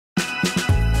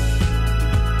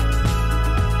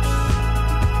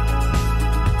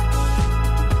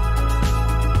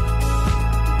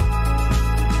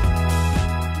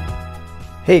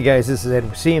Hey guys, this is Ed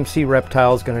with CMC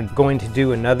Reptiles, going to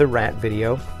do another rat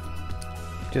video.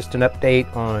 Just an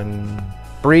update on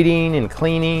breeding and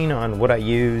cleaning, on what I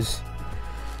use,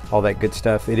 all that good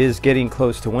stuff. It is getting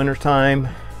close to winter time.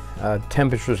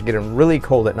 Temperatures are getting really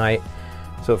cold at night.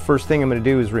 So first thing I'm going to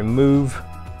do is remove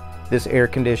this air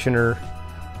conditioner,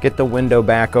 get the window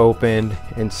back open,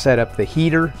 and set up the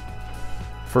heater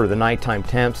for the nighttime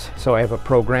temps. So I have a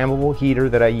programmable heater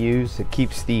that I use that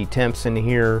keeps the temps in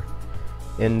here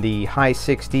in the high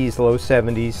 60s, low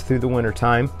 70s through the winter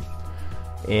time.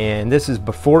 And this is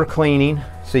before cleaning,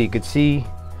 so you could see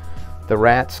the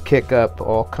rats kick up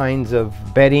all kinds of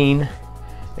bedding,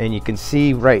 and you can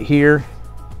see right here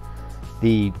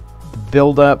the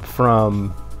buildup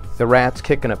from the rats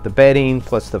kicking up the bedding,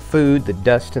 plus the food, the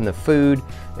dust in the food,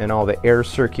 and all the air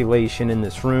circulation in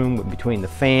this room between the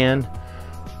fan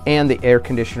and the air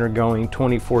conditioner going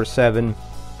 24/7.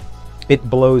 It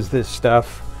blows this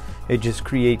stuff. It just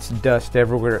creates dust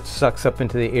everywhere. It sucks up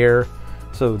into the air.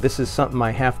 So this is something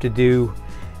I have to do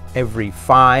every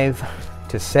 5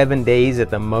 to 7 days at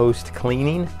the most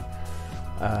cleaning.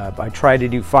 I try to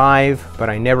do 5, but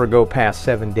I never go past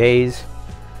 7 days.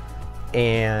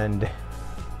 And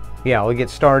yeah, I'll get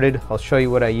started. I'll show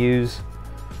you what I use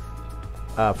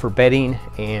for bedding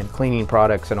and cleaning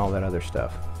products and all that other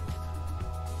stuff.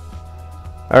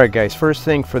 Alright guys, first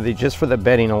thing just for the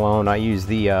bedding alone, I use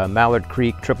the Mallard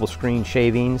Creek triple screen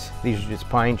shavings. These are just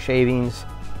pine shavings.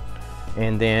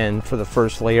 And then for the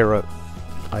first layer,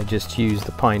 I just use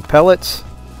the pine pellets.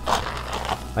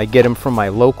 I get them from my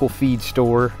local feed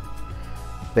store.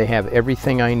 They have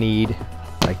everything I need.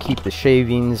 I keep the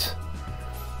shavings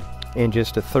in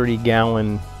just a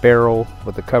 30-gallon barrel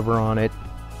with a cover on it.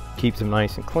 Keeps them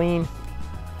nice and clean.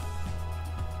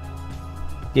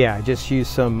 Yeah, I just use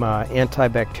some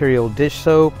antibacterial dish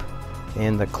soap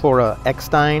and the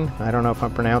chlorhexidine. I don't know if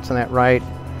I'm pronouncing that right.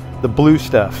 The blue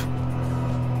stuff.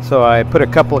 So I put a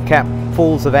couple of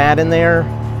capfuls of that in there,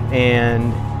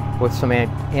 and with some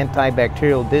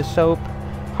antibacterial dish soap,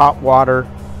 hot water,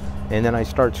 and then I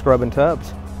start scrubbing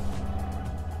tubs.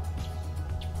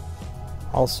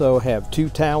 Also have 2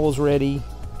 towels ready.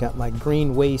 Got my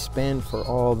green waste bin for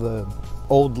all the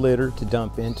old litter to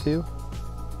dump into.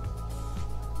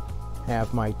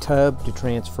 Have my tub to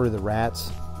transfer the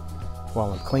rats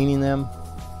while I'm cleaning them,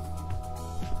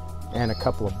 and a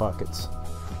couple of buckets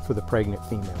for the pregnant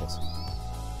females.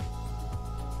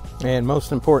 And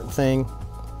most important thing,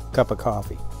 cup of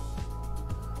coffee.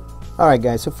 Alright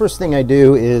guys, so first thing I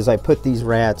do is I put these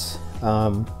rats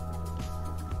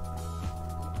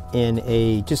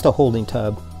in just a holding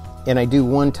tub, and I do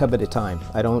 1 tub at a time.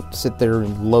 I don't sit there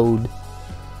and load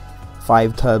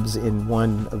 5 tubs in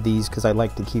one of these, because I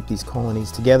like to keep these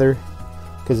colonies together,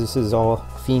 because this is all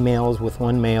females with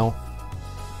 1 male,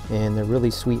 and they're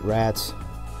really sweet rats,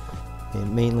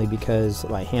 and mainly because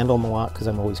I handle them a lot because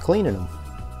I'm always cleaning them.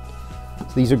 So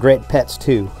these are great pets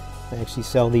too. I actually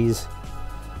sell these.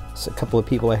 So a couple of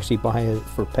people actually buy it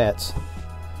for pets.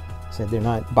 So they're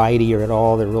not bitey or at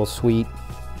all. They're real sweet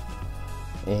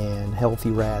and healthy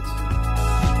rats.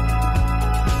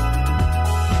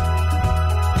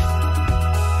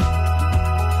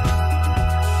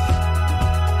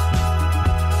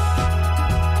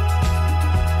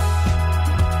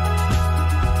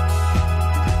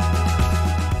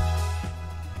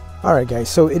 Alright guys,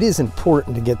 so it is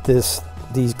important to get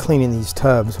cleaning these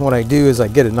tubs. What I do is I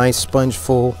get a nice sponge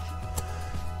full,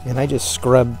 and I just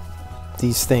scrub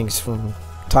these things from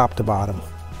top to bottom.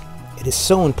 It is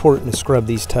so important to scrub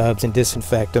these tubs and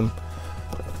disinfect them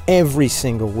every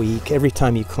single week. Every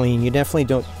time you clean, you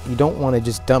don't want to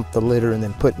just dump the litter and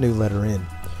then put new litter in.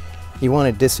 You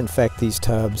want to disinfect these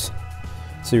tubs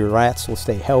so your rats will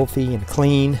stay healthy and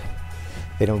clean.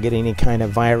 They don't get any kind of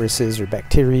viruses or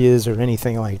bacterias or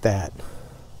anything like that.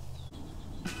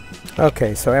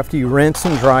 Okay, so after you rinse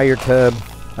and dry your tub,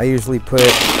 I usually put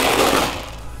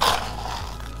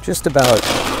just about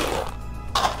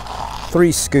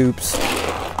 3 scoops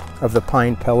of the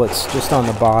pine pellets just on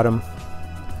the bottom.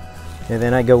 And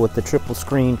then I go with the triple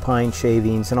screen pine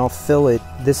shavings, and I'll fill it.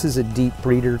 This is a deep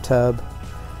breeder tub.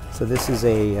 So this is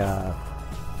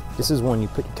one you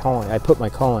put I put my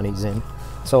colonies in.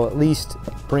 So at least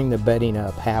bring the bedding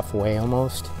up halfway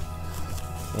almost,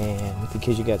 and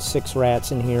because you got 6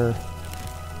 rats in here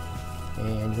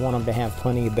and you want them to have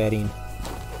plenty of bedding.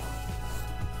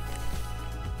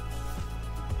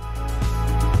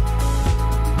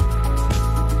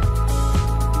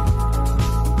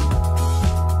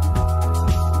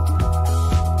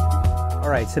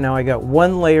 Alright, so now I got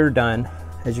 1 layer done.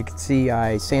 As you can see,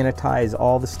 I sanitize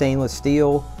all the stainless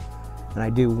steel, and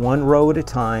I do 1 row at a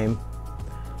time.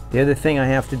 The other thing I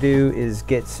have to do is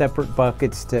get separate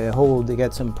buckets to hold. They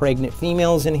got some pregnant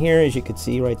females in here, as you can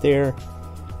see right there.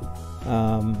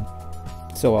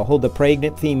 So I'll hold the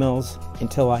pregnant females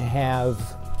until I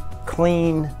have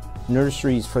clean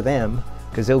nurseries for them,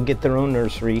 because they'll get their own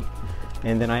nursery.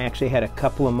 And then I actually had a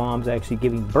couple of moms actually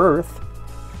giving birth,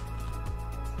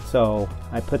 so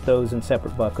I put those in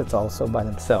separate buckets also by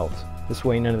themselves. This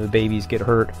way none of the babies get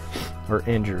hurt or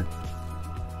injured.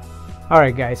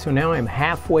 Alright guys, so now I'm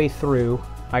halfway through.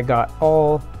 I got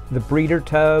all the breeder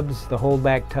tubs, the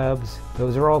holdback tubs,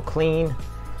 those are all clean.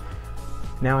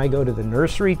 Now I go to the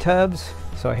nursery tubs.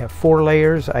 So I have 4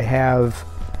 layers. I have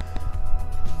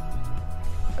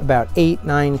about 8,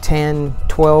 9, 10,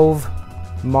 12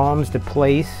 moms to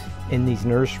place in these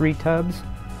nursery tubs.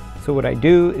 So what I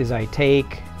do is I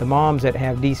take the moms that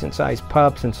have decent sized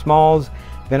pups and smalls,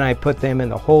 then I put them in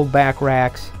the holdback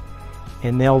racks,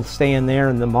 and they'll stay in there,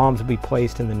 and the moms will be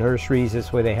placed in the nurseries.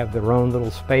 This way they have their own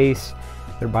little space.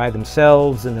 They're by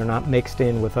themselves and they're not mixed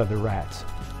in with other rats.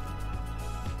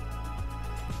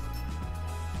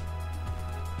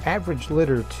 Average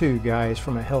litter too, guys,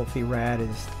 from a healthy rat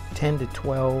is 10 to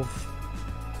 12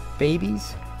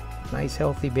 babies. Nice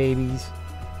healthy babies.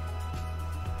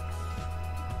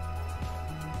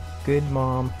 Good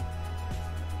mom.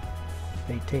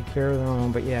 They take care of their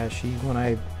own, but yeah, when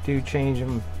I do change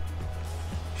them,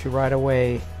 she right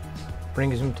away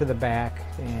brings them to the back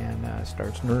and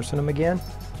starts nursing them again.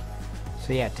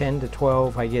 So yeah, 10 to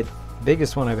 12. I get,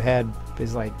 biggest one I've had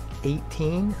is like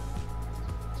 18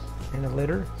 in a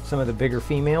litter. Some of the bigger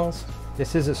females.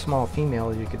 This is a small female,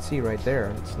 as you can see right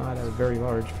there. It's not a very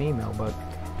large female, but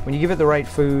when you give it the right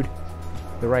food,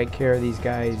 the right care, these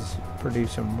guys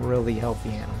produce some really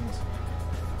healthy animals.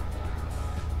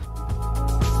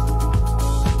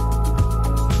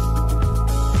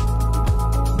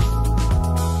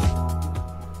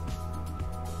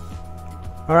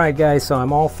 Alright guys, so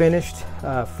I'm all finished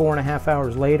 4.5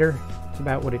 hours later. It's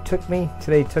about what it took me.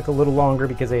 Today took a little longer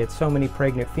because I had so many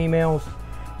pregnant females,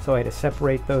 so I had to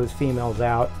separate those females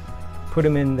out, put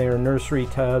them in their nursery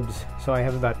tubs. So I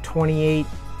have about 28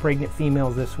 pregnant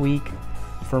females this week.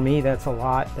 For me, that's a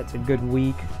lot. That's a good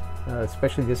week,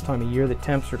 especially this time of year. The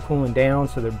temps are cooling down,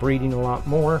 so they're breeding a lot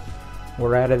more.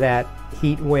 We're out of that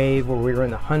heat wave where we were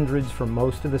in the hundreds for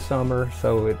most of the summer,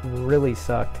 so it really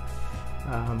sucked.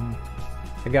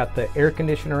 I got the air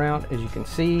conditioner out, as you can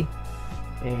see,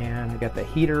 and I got the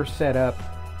heater set up.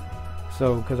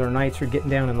 So, because our nights are getting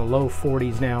down in the low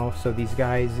 40s now, so these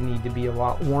guys need to be a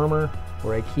lot warmer,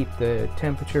 where I keep the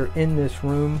temperature in this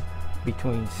room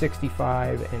between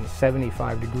 65 and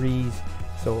 75 degrees,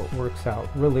 so it works out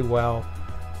really well.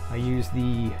 I use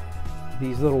these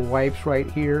little wipes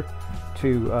right here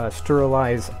to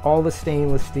sterilize all the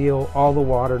stainless steel, all the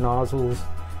water nozzles,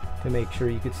 to make sure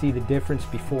you could see the difference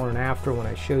before and after. When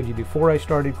I showed you before I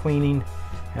started cleaning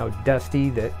how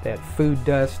dusty that food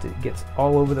dust, it gets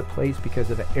all over the place because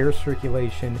of the air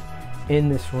circulation in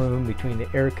this room between the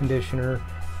air conditioner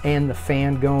and the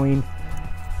fan going.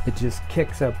 It just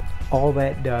kicks up all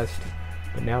that dust.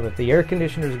 But now that the air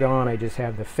conditioner is gone, I just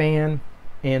have the fan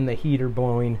and the heater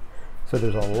blowing, so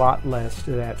there's a lot less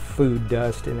of that food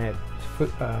dust and that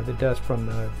the dust from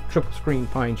the triple screen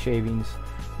pine shavings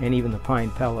and even the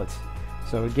pine pellets.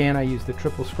 So again, I use the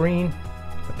triple screen,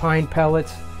 the pine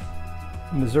pellets,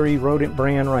 Missouri rodent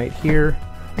brand right here.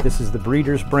 This is the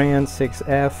breeder's brand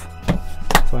 6F.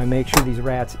 So I make sure these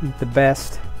rats eat the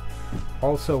best.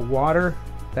 Also water,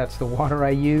 that's the water I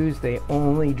use. They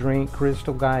only drink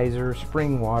Crystal Geyser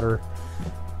spring water,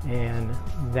 and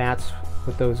that's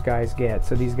what those guys get.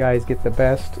 So these guys get the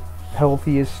best,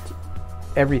 healthiest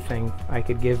everything I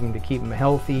could give them to keep them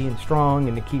healthy and strong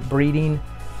and to keep breeding.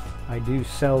 I do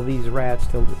sell these rats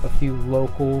to a few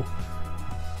local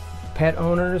pet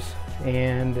owners,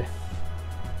 and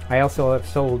I also have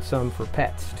sold some for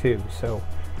pets too. So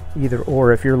either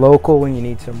or, if you're local and you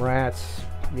need some rats,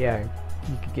 yeah, you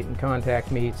could get in contact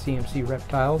with me at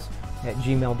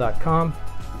cmcreptiles@gmail.com,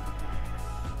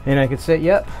 and I could set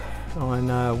you up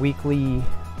on weekly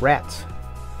rats.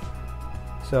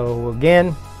 So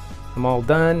again, I'm all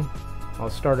done. I'll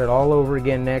start it all over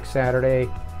again next Saturday,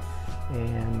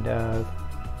 and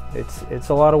it's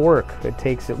a lot of work. It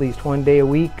takes at least 1 day a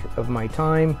week of my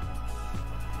time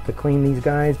to clean these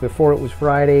guys. Before it was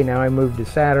Friday, now I moved to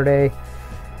Saturday,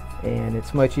 and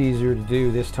it's much easier to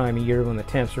do this time of year when the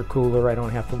temps are cooler. I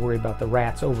don't have to worry about the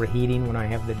rats overheating when I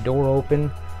have the door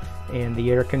open and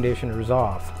the air conditioner is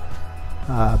off.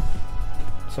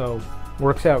 So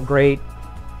works out great.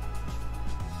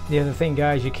 The other thing,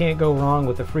 guys, you can't go wrong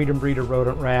with the Freedom Breeder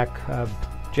rodent rack.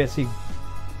 Jesse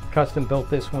custom built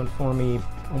this one for me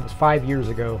almost 5 years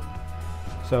ago.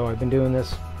 So I've been doing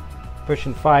this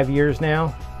pushing 5 years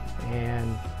now,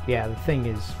 and yeah, the thing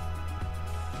is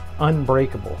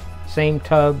unbreakable. Same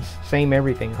tubs, same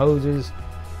everything, hoses.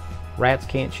 Rats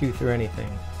can't chew through anything.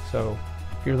 So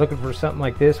if you're looking for something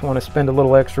like this, want to spend a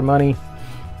little extra money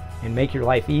and make your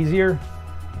life easier,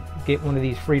 get one of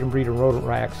these Freedom Breeder rodent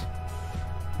racks.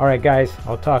 Alright guys,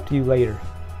 I'll talk to you later.